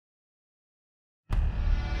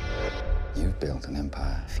built an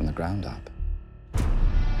empire from the ground up.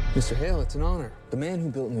 Mr. Hale, it's an honor. The man who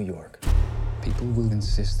built New York. People will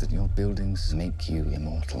insist that your buildings make you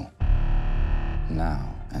immortal.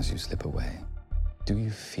 Now, as you slip away, do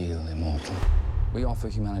you feel immortal? We offer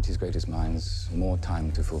humanity's greatest minds more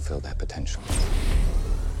time to fulfill their potential.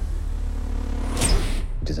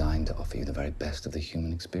 Designed to offer you the very best of the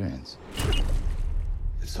human experience.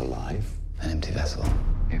 It's alive. An empty vessel.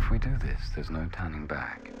 If we do this, there's no turning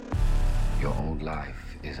back. Your old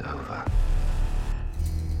life is over.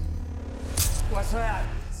 What's that?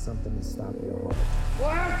 Something to stop your heart.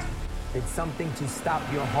 What? It's something to stop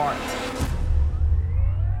your heart.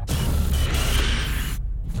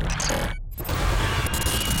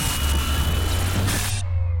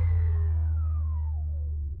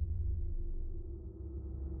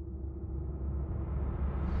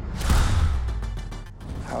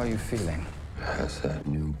 How are you feeling? How's that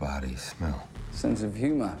new body smell? Sense of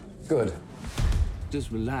humor. Good.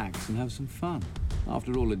 Just relax and have some fun.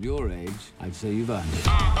 After all, at your age, I'd say you've earned it.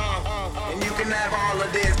 And you can have all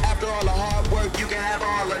of this. After all the hard work, you can have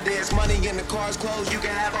all of this. Money in the cars, clothes, you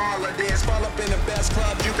can have all of this. Fall up in the best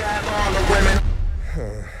clubs, you can have all the women.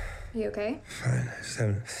 Are you okay? Fine. I just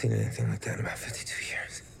haven't seen anything like that in about 52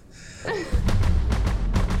 years.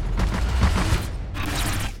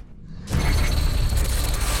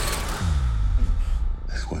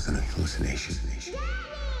 This wasn't a hallucination.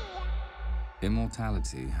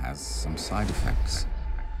 Immortality has some side effects.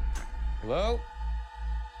 Hello?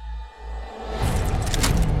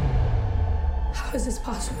 How is this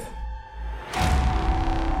possible?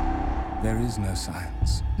 There is no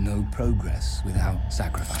science, no progress without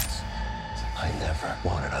sacrifice. I never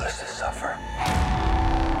wanted us to suffer.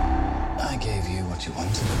 I gave you what you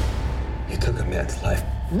wanted. You took a man's life.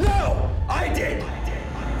 No! I did!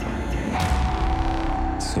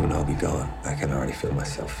 Soon I'll be gone. I can already feel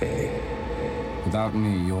myself fading. Without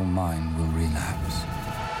me, your mind will relapse.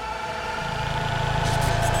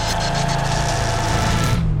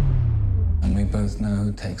 And we both know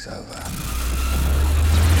who takes over.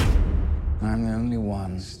 I'm the only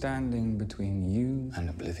one standing between you and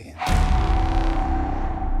oblivion.